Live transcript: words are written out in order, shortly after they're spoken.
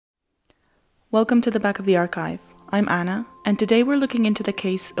Welcome to the Back of the Archive. I'm Anna, and today we're looking into the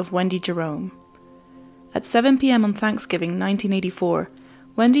case of Wendy Jerome. At 7 p.m. on Thanksgiving 1984,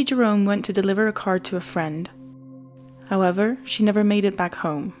 Wendy Jerome went to deliver a card to a friend. However, she never made it back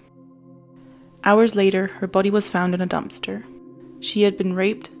home. Hours later, her body was found in a dumpster. She had been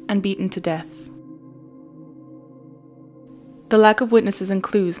raped and beaten to death. The lack of witnesses and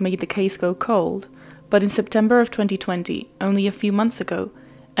clues made the case go cold, but in September of 2020, only a few months ago,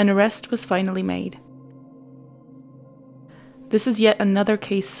 an arrest was finally made. This is yet another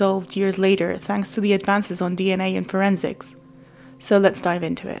case solved years later thanks to the advances on DNA and forensics. So let's dive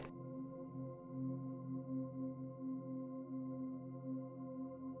into it.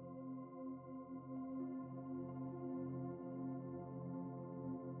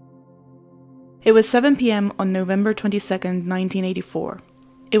 It was 7 p.m. on November 22, 1984.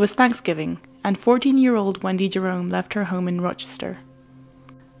 It was Thanksgiving, and 14-year-old Wendy Jerome left her home in Rochester.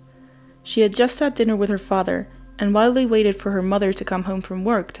 She had just had dinner with her father, and while they waited for her mother to come home from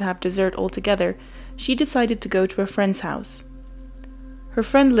work to have dessert all together, she decided to go to a friend's house. Her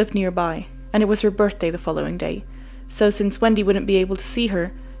friend lived nearby, and it was her birthday the following day, so since Wendy wouldn't be able to see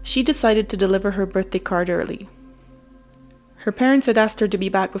her, she decided to deliver her birthday card early. Her parents had asked her to be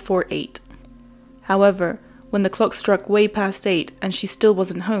back before 8. However, when the clock struck way past 8 and she still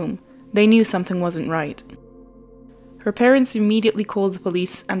wasn't home, they knew something wasn't right. Her parents immediately called the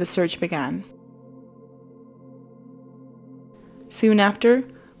police and the search began. Soon after,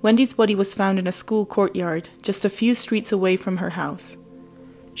 Wendy's body was found in a school courtyard just a few streets away from her house.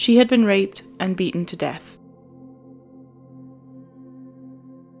 She had been raped and beaten to death.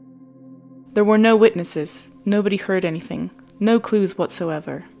 There were no witnesses, nobody heard anything, no clues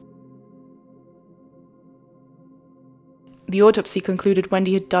whatsoever. The autopsy concluded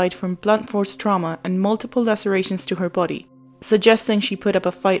Wendy had died from blunt force trauma and multiple lacerations to her body, suggesting she put up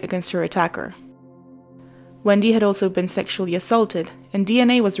a fight against her attacker. Wendy had also been sexually assaulted, and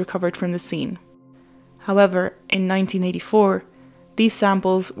DNA was recovered from the scene. However, in 1984, these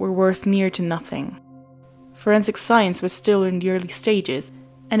samples were worth near to nothing. Forensic science was still in the early stages,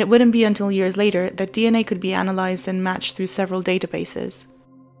 and it wouldn't be until years later that DNA could be analyzed and matched through several databases.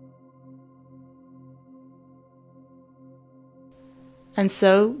 And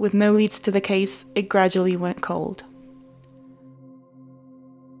so, with no leads to the case, it gradually went cold.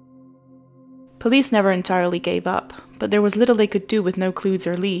 Police never entirely gave up, but there was little they could do with no clues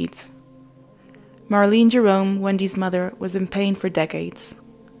or leads. Marlene Jerome, Wendy's mother, was in pain for decades.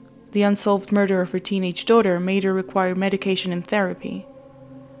 The unsolved murder of her teenage daughter made her require medication and therapy.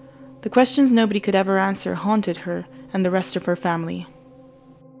 The questions nobody could ever answer haunted her and the rest of her family.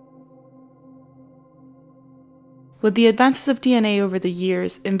 With the advances of DNA over the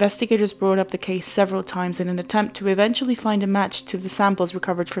years, investigators brought up the case several times in an attempt to eventually find a match to the samples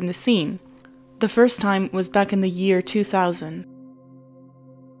recovered from the scene. The first time was back in the year 2000.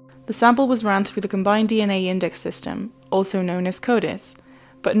 The sample was ran through the Combined DNA Index System, also known as CODIS,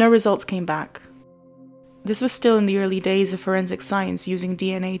 but no results came back. This was still in the early days of forensic science using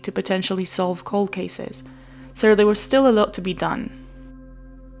DNA to potentially solve cold cases, so there was still a lot to be done.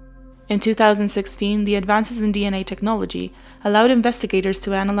 In 2016, the advances in DNA technology allowed investigators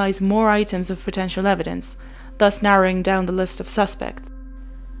to analyze more items of potential evidence, thus narrowing down the list of suspects.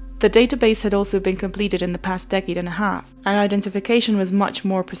 The database had also been completed in the past decade and a half, and identification was much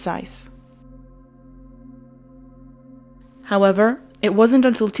more precise. However, it wasn't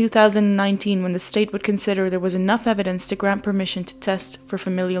until 2019 when the state would consider there was enough evidence to grant permission to test for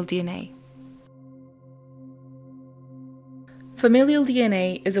familial DNA. Familial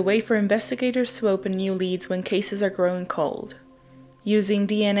DNA is a way for investigators to open new leads when cases are growing cold. Using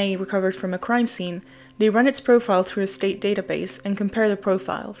DNA recovered from a crime scene, they run its profile through a state database and compare the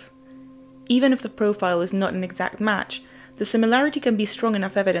profiles. Even if the profile is not an exact match, the similarity can be strong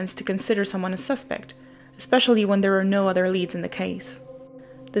enough evidence to consider someone a suspect, especially when there are no other leads in the case.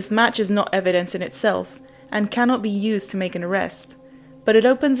 This match is not evidence in itself and cannot be used to make an arrest, but it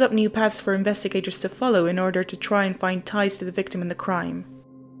opens up new paths for investigators to follow in order to try and find ties to the victim in the crime.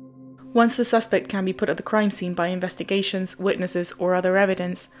 Once the suspect can be put at the crime scene by investigations, witnesses, or other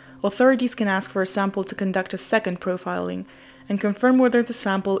evidence, authorities can ask for a sample to conduct a second profiling and confirm whether the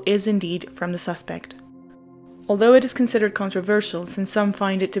sample is indeed from the suspect. Although it is considered controversial since some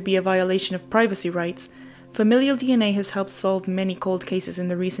find it to be a violation of privacy rights, familial DNA has helped solve many cold cases in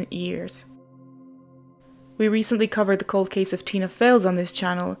the recent years. We recently covered the cold case of Tina Fales on this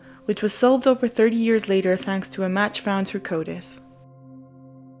channel, which was solved over 30 years later thanks to a match found through CODIS.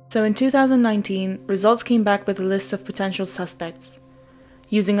 So in 2019, results came back with a list of potential suspects.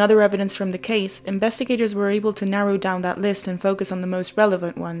 Using other evidence from the case, investigators were able to narrow down that list and focus on the most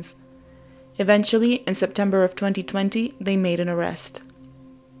relevant ones. Eventually, in September of 2020, they made an arrest.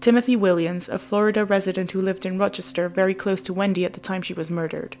 Timothy Williams, a Florida resident who lived in Rochester, very close to Wendy at the time she was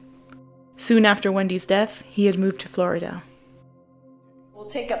murdered. Soon after Wendy's death, he had moved to Florida. We'll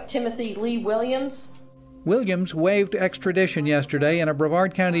take up Timothy Lee Williams. Williams waived extradition yesterday in a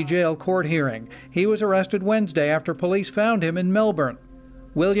Brevard County Jail court hearing. He was arrested Wednesday after police found him in Melbourne.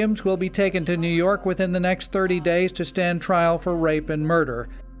 Williams will be taken to New York within the next 30 days to stand trial for rape and murder.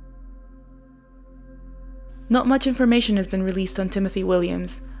 Not much information has been released on Timothy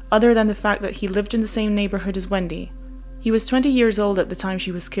Williams, other than the fact that he lived in the same neighborhood as Wendy. He was 20 years old at the time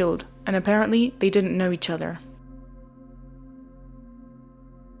she was killed, and apparently they didn't know each other.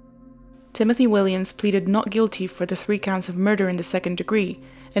 Timothy Williams pleaded not guilty for the 3 counts of murder in the second degree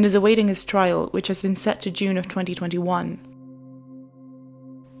and is awaiting his trial, which has been set to June of 2021.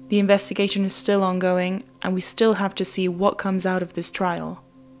 The investigation is still ongoing, and we still have to see what comes out of this trial.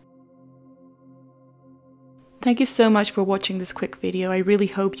 Thank you so much for watching this quick video. I really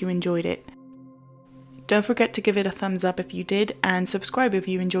hope you enjoyed it. Don't forget to give it a thumbs up if you did, and subscribe if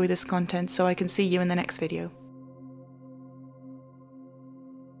you enjoy this content so I can see you in the next video.